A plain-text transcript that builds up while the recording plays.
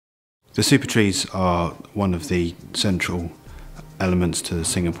The Supertrees are one of the central elements to the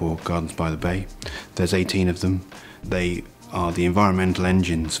Singapore Gardens by the Bay. There's 18 of them. They are the environmental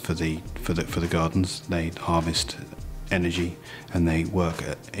engines for the gardens. They harvest energy and they work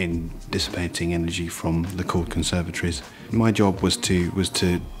in dissipating energy from the cooled conservatories. My job was to,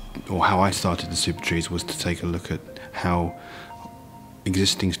 or how I started the Supertrees was to take a look at how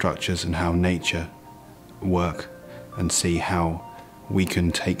existing structures and how nature work and see how we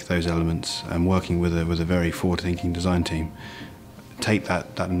can take those elements and working with a very forward-thinking design team, take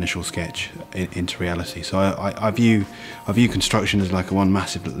that initial sketch into reality. So I view construction as like one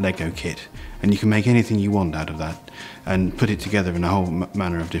massive Lego kit, and you can make anything you want out of that and put it together in a whole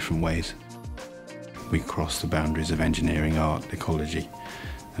manner of different ways. We cross the boundaries of engineering, art, ecology,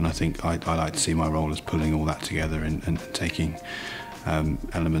 and I think I like to see my role as pulling all that together and taking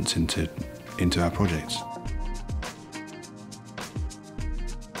elements into our projects.